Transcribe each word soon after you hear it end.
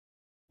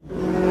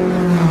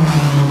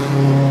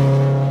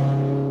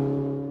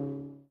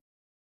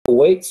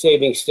weight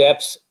saving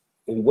steps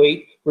and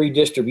weight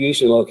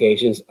redistribution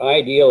locations,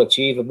 ideal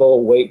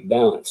achievable weight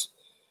balance.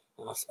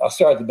 I'll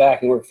start at the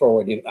back and work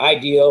forward.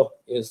 Ideal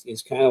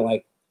is kind of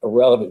like a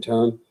relevant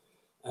term.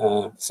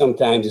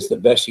 Sometimes it's the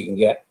best you can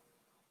get.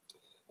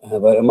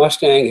 But a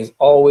Mustang is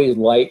always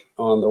light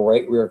on the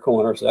right rear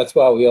corner, so that's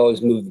why we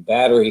always move the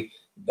battery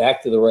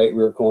back to the right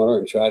rear corner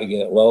and try to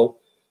get it low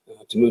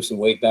to move some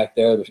weight back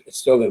there. It's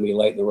still going to be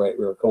light in the right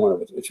rear corner,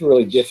 but it's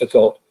really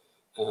difficult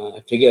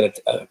to get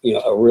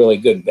a really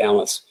good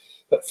balance.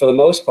 But for the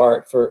most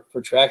part, for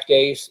track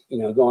days,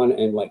 going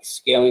and like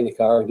scaling the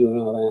car and doing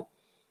all that,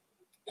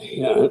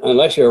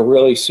 unless you're a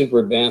really super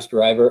advanced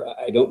driver,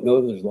 I don't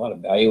know that there's a lot of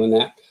value in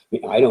that. I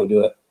mean, I don't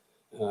do it.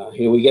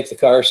 We get the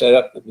car set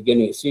up at the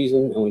beginning of the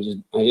season,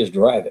 and I just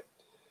drive it.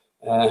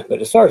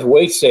 But as far as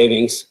weight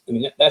savings, I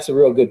mean, that's a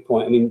real good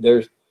point. I mean,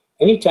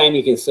 anytime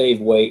you can save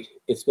weight,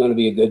 it's going to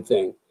be a good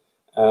thing.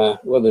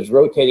 Whether it's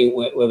rotating,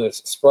 whether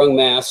it's sprung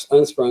mass,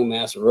 unsprung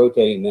mass, or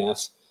rotating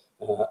mass,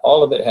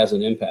 all of it has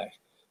an impact.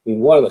 I mean,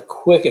 one of the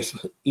quickest,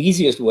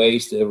 easiest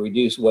ways to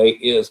reduce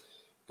weight is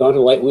going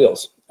to light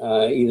wheels.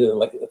 Either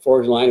like the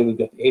Forge line, we've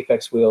got the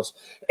Apex wheels.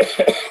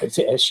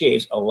 It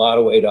shaves a lot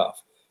of weight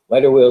off.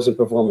 Lighter wheels and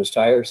performance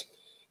tires.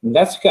 And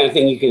that's the kind of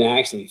thing you can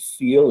actually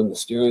feel in the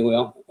steering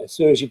wheel. As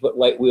soon as you put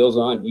light wheels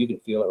on, you can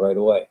feel it right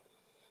away.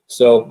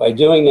 So by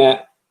doing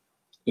that,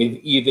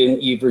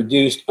 you've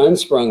reduced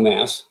unsprung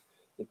mass.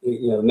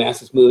 The mass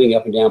that's moving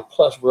up and down,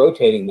 plus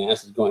rotating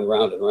mass is going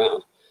round and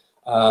round.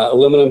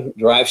 Aluminum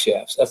drive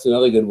shafts. That's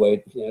another good way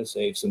to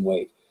save some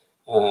weight.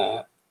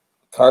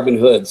 Carbon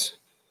hoods.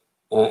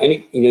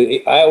 I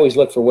always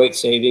look for weight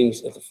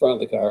savings at the front of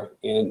the car,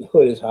 and the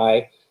hood is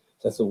high.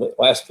 That's the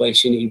last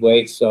place you need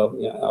weight.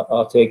 So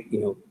I'll take,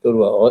 go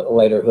to a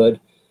lighter hood.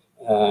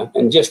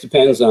 And it just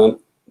depends on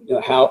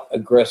how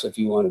aggressive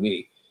you want to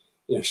be.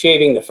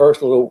 Shaving the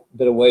first little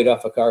bit of weight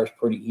off a car is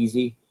pretty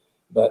easy.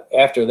 But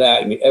after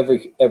that, I mean,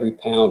 every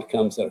pound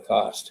comes at a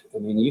cost. I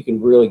mean, you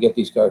can really get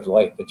these cars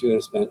light, but you're going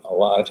to spend a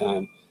lot of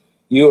time.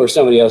 You or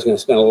somebody else is going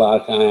to spend a lot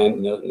of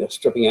time,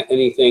 stripping out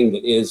anything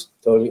that is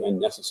totally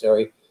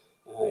unnecessary.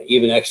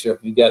 Even extra,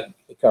 if you've got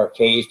the car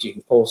caged, you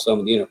can pull some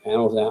of the inner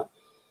panels out.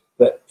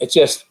 But it's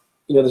just,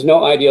 there's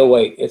no ideal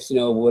weight. It's,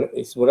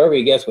 it's whatever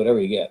you get, whatever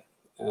you get.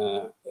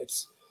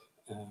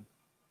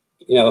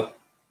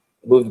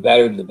 Move the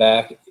battery to the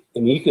back. I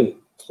mean, you can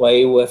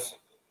play with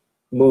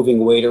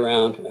moving weight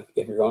around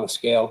if you're on a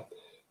scale.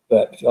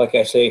 But like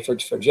I say, for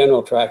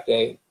general track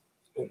day,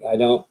 I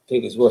don't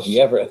think it's worth the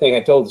effort. I think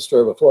I told the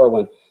story before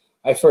when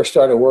I first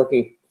started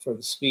working for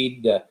the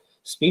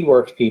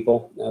Speedworks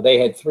people. They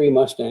had 3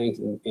 Mustangs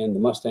in the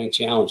Mustang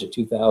Challenge in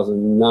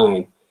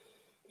 2009.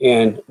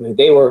 And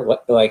they were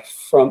like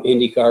from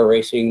IndyCar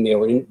racing. They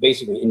were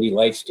basically an Indy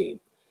Lights team.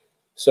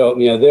 So,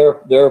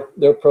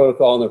 their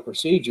protocol and their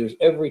procedures,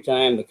 every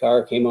time the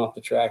car came off the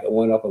track, it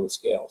went up on the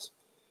scales.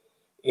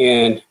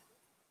 And,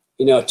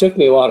 it took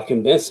me a while to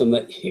convince them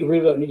that you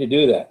really don't need to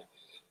do that.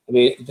 I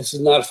mean, this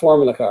is not a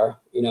formula car.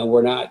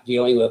 We're not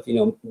dealing with,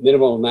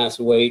 minimal amounts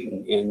of weight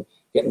and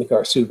getting the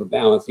car super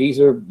balanced. These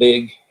are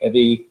big,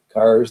 heavy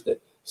cars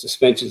that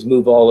suspensions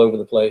move all over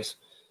the place.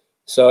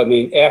 So, I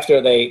mean,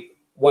 after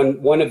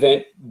one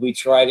event, we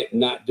tried it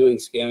not doing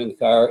scaling the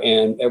car,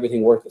 and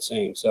everything worked the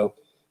same. So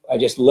I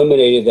just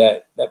eliminated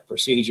that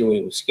procedure.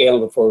 We were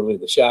scaling before we went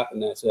to the shop,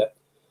 and that's it.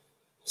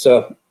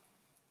 So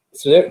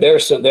there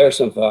are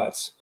some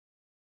thoughts.